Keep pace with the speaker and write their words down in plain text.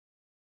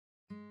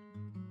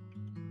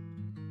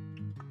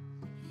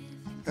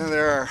And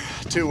there are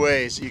two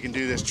ways you can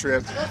do this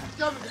trip.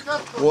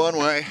 One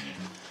way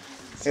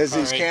is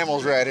these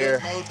camels right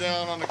here.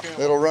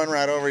 It'll run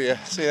right over you.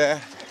 See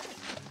that?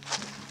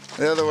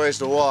 The other way is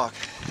to walk.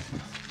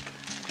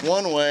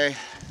 One way,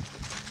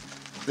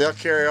 they'll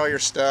carry all your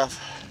stuff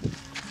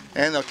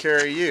and they'll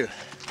carry you.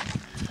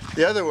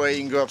 The other way,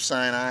 you can go up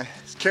Sinai,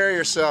 carry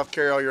yourself,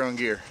 carry all your own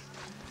gear.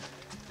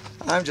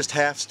 I'm just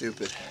half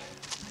stupid.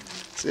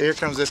 See, here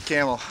comes this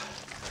camel.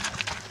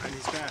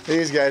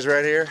 These guys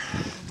right here,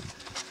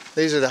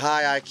 these are the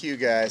high IQ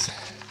guys,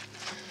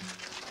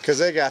 because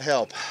they got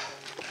help.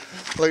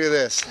 Look at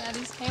this. Yeah,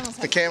 these camels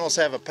the camels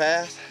have a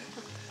path.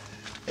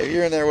 If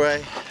you're in their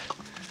way,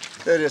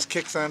 they just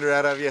kick thunder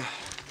out of you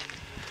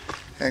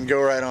and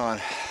go right on.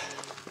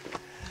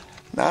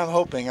 Now I'm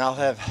hoping I'll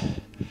have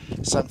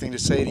something to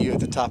say to you at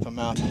the top of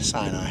Mount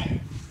Sinai.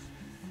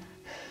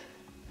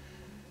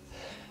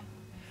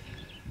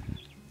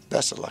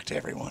 Best of luck to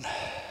everyone.